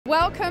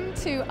Welcome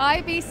to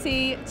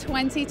IBC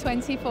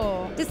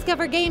 2024.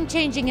 Discover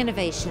game-changing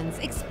innovations,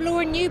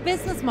 explore new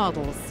business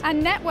models,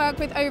 and network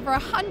with over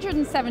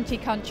 170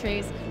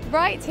 countries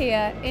right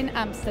here in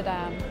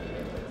Amsterdam.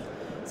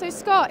 So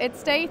Scott,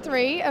 it's day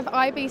 3 of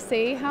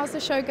IBC. How's the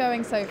show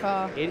going so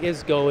far? It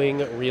is going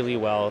really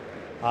well.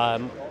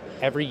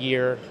 Every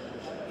year,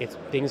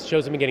 shows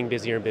have been getting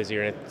busier and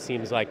busier, and it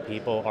seems like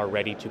people are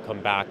ready to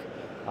come back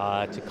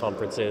to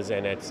conferences,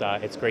 and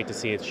it's great to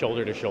see it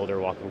shoulder to shoulder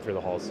walking through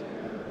the halls.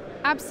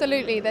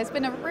 Absolutely, there's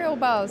been a real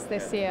buzz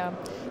this year.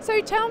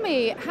 So tell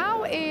me,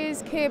 how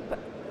is Qibb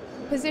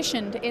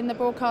positioned in the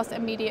broadcast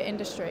and media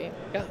industry?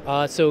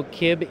 Yeah, so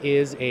Qibb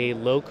is a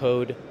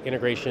low-code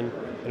integration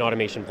and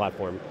automation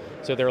platform.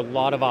 So there are a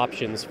lot of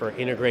options for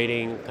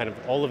integrating kind of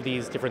all of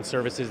these different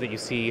services that you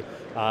see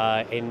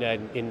in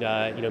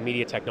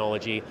media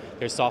technology.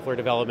 There's software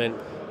development.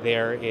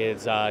 There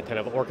is kind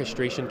of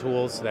orchestration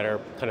tools that are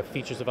kind of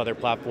features of other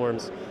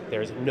platforms.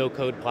 There's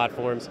no-code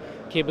platforms.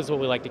 Qibb is what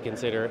we like to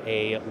consider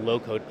a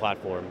low-code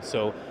platform.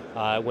 So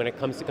when it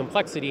comes to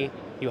complexity,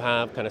 you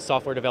have kind of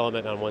software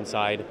development on one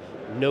side,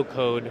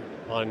 no-code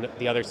on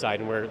the other side,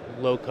 and we're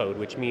low-code,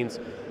 which means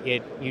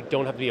you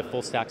don't have to be a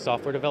full-stack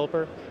software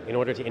developer in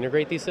order to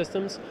integrate these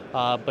systems,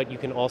 but you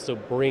can also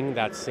bring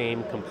that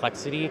same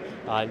complexity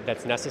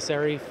that's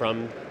necessary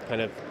from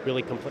kind of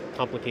really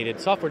complicated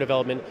software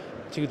development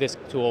to this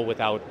tool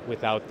without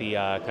the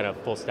kind of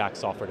full-stack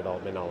software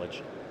development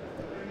knowledge.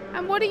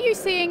 And what are you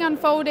seeing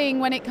unfolding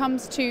when it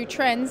comes to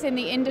trends in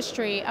the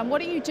industry, and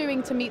what are you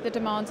doing to meet the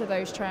demands of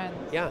those trends?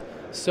 Yeah,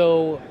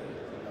 so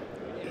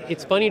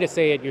it's funny to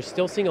say it, you're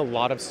still seeing a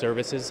lot of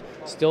services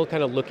still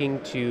kind of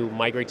looking to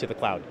migrate to the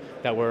cloud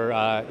that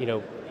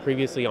were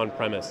previously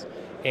on-premise.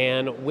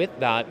 And with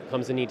that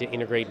comes the need to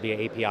integrate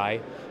via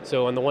API.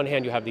 So on the one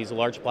hand, you have these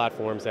large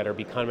platforms that are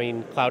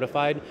becoming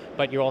cloudified,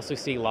 but you also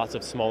see lots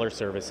of smaller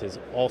services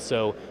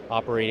also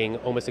operating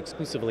almost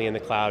exclusively in the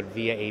cloud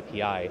via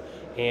API.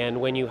 And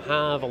when you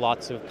have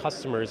lots of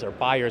customers or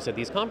buyers at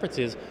these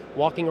conferences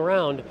walking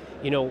around,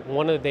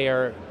 one of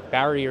their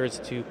barriers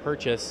to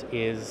purchase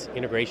is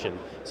integration.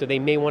 So they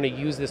may want to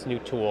use this new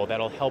tool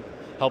that'll help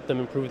them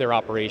improve their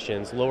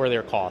operations, lower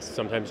their costs,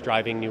 sometimes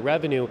driving new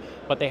revenue,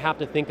 but they have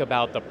to think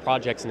about the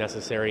projects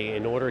necessary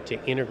in order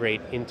to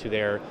integrate into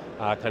their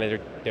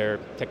their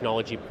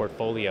technology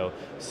portfolio.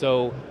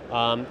 So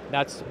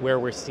that's where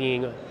we're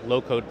seeing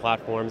low-code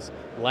platforms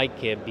like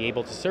Qibb be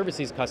able to service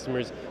these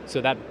customers, so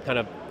that kind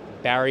of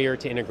barrier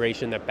to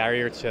integration, that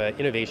barrier to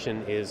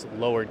innovation is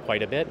lowered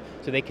quite a bit,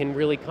 so they can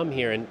really come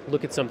here and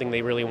look at something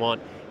they really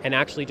want and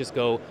actually just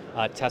go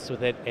test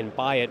with it and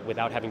buy it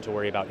without having to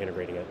worry about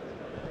integrating it.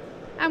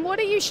 And what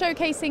are you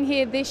showcasing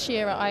here this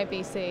year at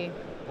IBC?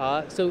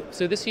 So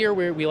this year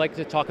we like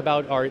to talk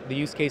about the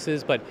use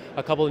cases, but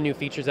a couple of new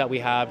features that we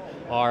have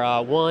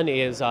are, one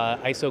is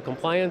ISO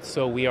compliance.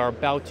 So we are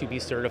about to be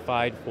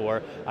certified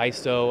for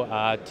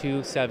ISO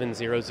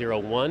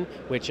 27001,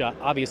 which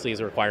obviously is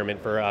a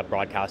requirement for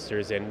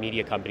broadcasters and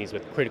media companies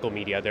with critical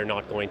media. They're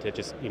not going to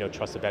just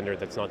trust a vendor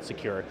that's not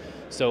secure.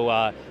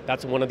 So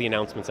that's one of the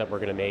announcements that we're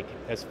going to make.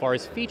 As far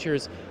as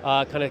features,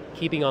 kind of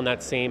keeping on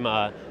that same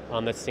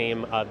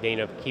vein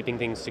of keeping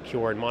things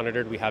secure and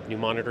monitored, we have new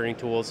monitoring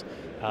tools.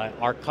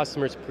 Our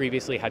customers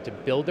previously had to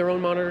build their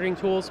own monitoring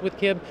tools with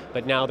Qibb,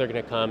 but now they're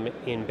going to come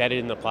embedded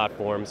in the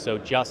platform. So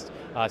just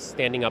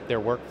standing up their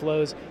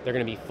workflows, they're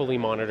going to be fully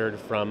monitored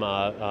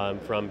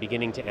from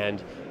beginning to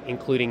end,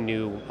 including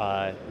new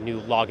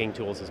logging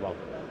tools as well.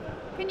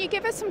 Can you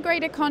give us some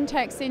greater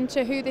context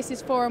into who this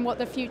is for and what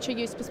the future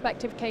use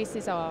perspective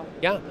cases are?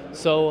 Yeah,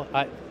 so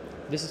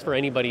this is for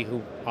anybody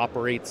who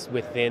operates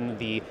within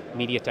the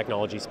media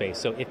technology space.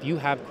 So if you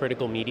have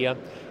critical media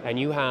and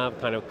you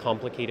have kind of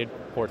complicated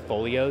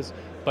portfolios,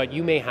 but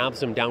you may have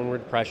some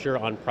downward pressure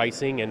on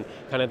pricing, and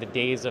kind of the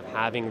days of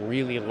having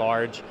really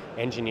large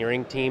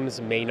engineering teams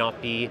may not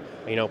be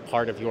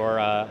part of your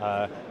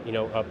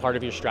part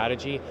of your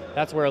strategy,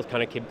 that's where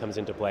kind of Qibb comes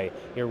into play.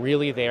 You're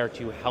really there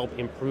to help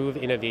improve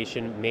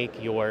innovation,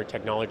 make your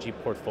technology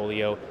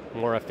portfolio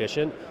more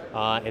efficient,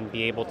 and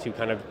be able to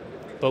kind of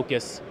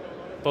focus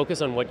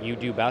on what you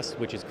do best,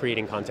 which is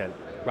creating content,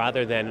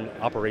 rather than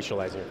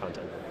operationalizing your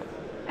content.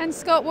 And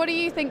Scott, what do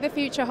you think the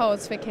future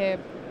holds for Qibb?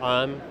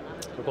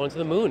 We're going to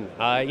the moon.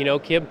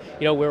 Qibb,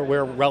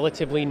 we're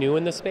relatively new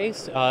in the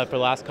space for the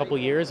last couple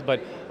years,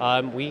 but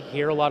we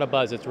hear a lot of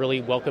buzz. It's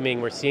really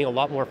welcoming. We're seeing a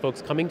lot more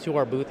folks coming to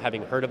our booth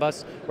having heard of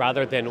us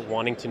rather than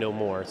wanting to know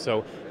more.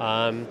 So,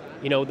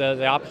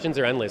 the options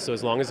are endless. So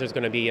as long as there's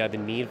going to be the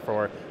need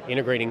for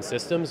integrating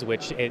systems,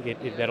 which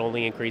that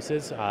only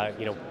increases,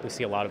 we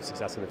see a lot of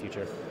success in the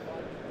future.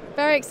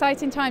 Very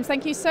exciting times.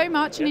 Thank you so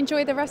much, and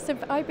enjoy the rest of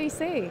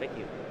IBC. Thank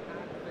you.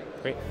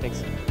 Great,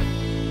 thanks.